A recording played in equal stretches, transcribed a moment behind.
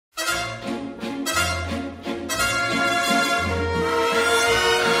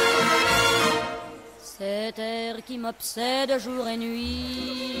qui m'obsède jour et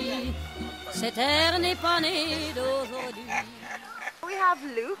nuit. Cette terre n'est pas née d'aujourd'hui. We have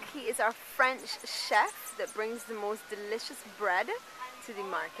Luc. He is our French chef that brings the most delicious bread to the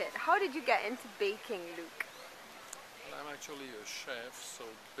market. How did you get into baking, Luc? I'm actually a chef, so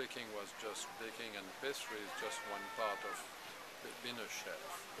baking was just baking, and pastry is just one part of being a chef.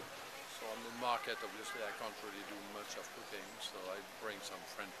 So on the market, obviously, I can't really do much of cooking, so I bring some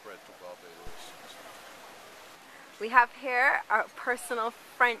French bread to Barbados. We have here our personal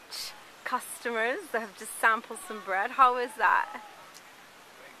French customers that have just sampled some bread. How is that?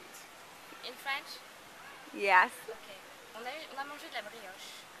 In French? Yes. Okay. On a mangé de la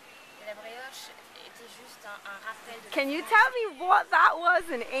brioche. Et la brioche était juste un rappel de... Can you tell me what that was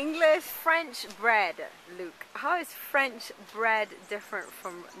in English? French bread, Luc. How is French bread different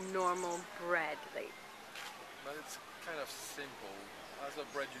from normal bread? But it's kind of simple. As a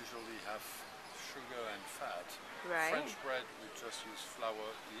bread usually have sugar and fat. Right. French bread we just use flour,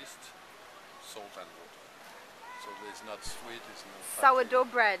 yeast, salt and water. So it's not sweet, it's not fatty.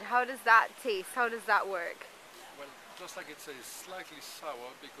 Sourdough bread, how does that taste? How does that work? Well, just like it says, slightly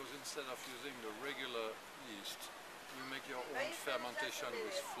sour because instead of using the regular yeast, you make your own fermentation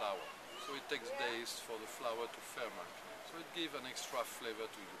with flour. So it takes days for the flour to ferment. So it gives an extra flavor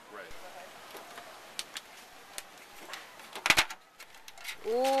to the bread.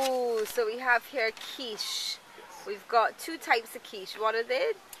 Ooh, so we have here quiche. Yes. We've got two types of quiche. What are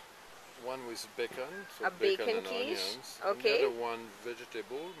they? One with bacon, so A bacon and quiche, onions. okay. And the other one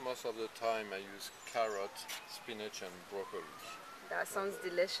vegetable. Most of the time I use carrot, spinach and broccoli. That sounds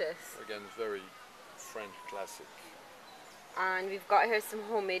delicious. Again, very French classic. And we've got here some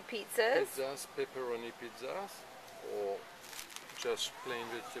homemade pizzas. Pizzas, pepperoni pizzas, or just plain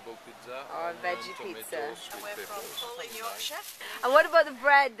vegetable pizza. Or onion, veggie tomatoes, pizza. sweet We're from peppers. Hull in Yorkshire. And what about the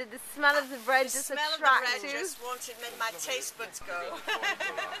bread? Did the smell of the bread The just smell of the attract bread you? just made my taste buds go.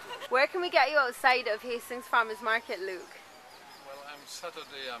 Where can we get you outside of Hastings Farmers Market, Luc? Well,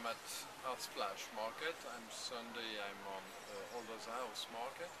 Saturday I'm at Artsplash Market. Sunday I'm on Holders House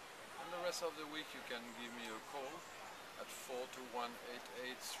Market. And the rest of the week you can give me a call at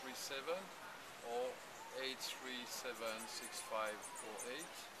 421-8837 or 837-6548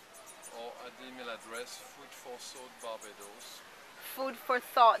 or at the email address foodforthought.barbados. Food for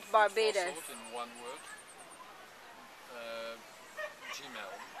Thought Food Barbados. for thought in one word.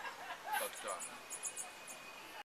 gmail.com.